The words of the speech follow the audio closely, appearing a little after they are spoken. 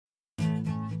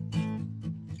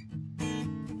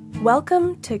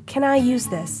Welcome to Can I Use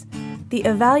This? The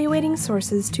Evaluating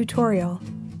Sources tutorial.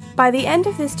 By the end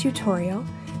of this tutorial,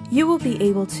 you will be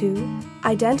able to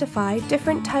identify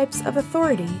different types of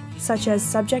authority, such as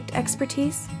subject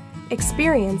expertise,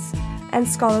 experience, and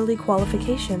scholarly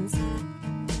qualifications.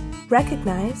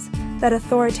 Recognize that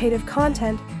authoritative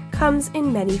content comes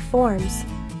in many forms.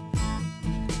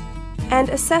 And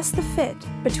assess the fit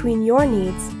between your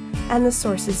needs and the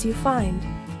sources you find.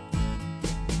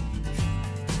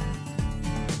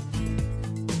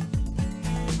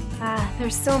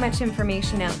 There's so much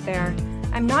information out there.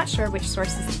 I'm not sure which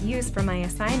sources to use for my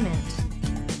assignment.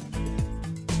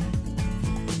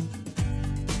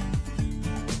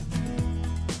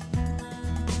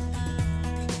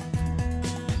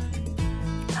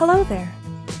 Hello there.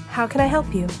 How can I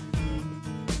help you?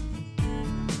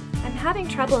 I'm having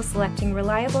trouble selecting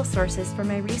reliable sources for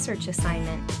my research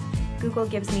assignment. Google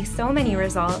gives me so many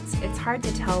results, it's hard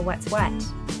to tell what's what.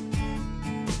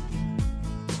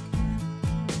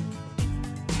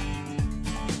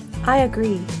 I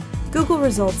agree. Google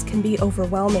results can be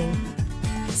overwhelming.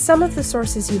 Some of the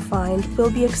sources you find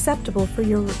will be acceptable for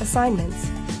your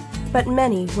assignments, but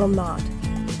many will not.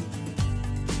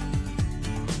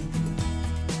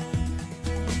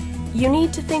 You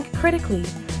need to think critically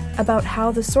about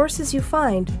how the sources you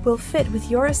find will fit with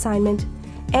your assignment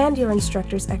and your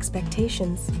instructor's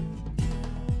expectations.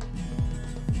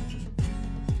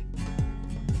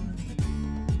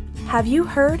 Have you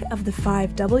heard of the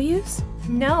 5 W's?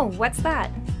 No, what's that?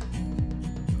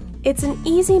 It's an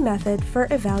easy method for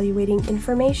evaluating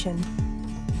information.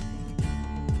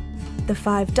 The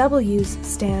 5 W's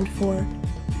stand for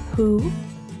who,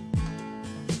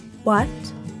 what,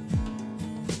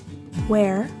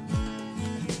 where,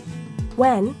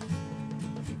 when,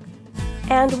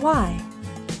 and why.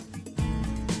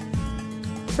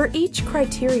 For each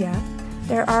criteria,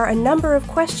 there are a number of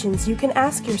questions you can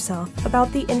ask yourself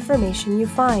about the information you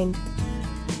find.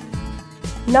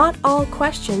 Not all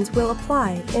questions will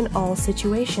apply in all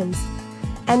situations,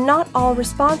 and not all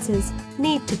responses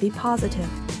need to be positive.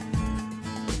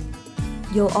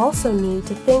 You'll also need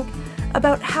to think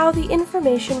about how the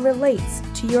information relates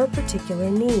to your particular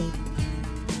need.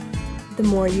 The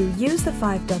more you use the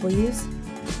 5 W's,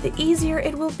 the easier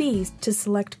it will be to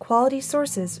select quality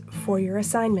sources for your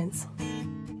assignments.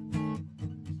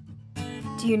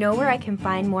 Do you know where I can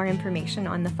find more information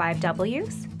on the 5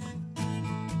 W's?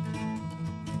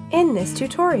 In this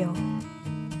tutorial.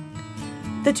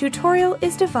 The tutorial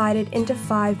is divided into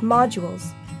 5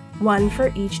 modules, one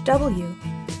for each W.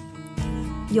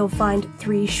 You'll find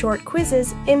 3 short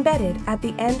quizzes embedded at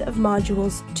the end of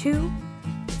modules 2,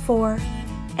 4,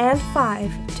 and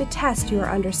 5 to test your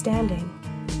understanding.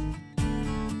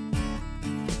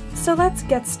 So let's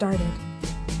get started.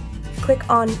 Click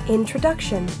on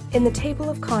Introduction in the table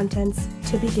of contents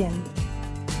to begin.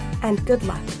 And good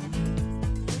luck.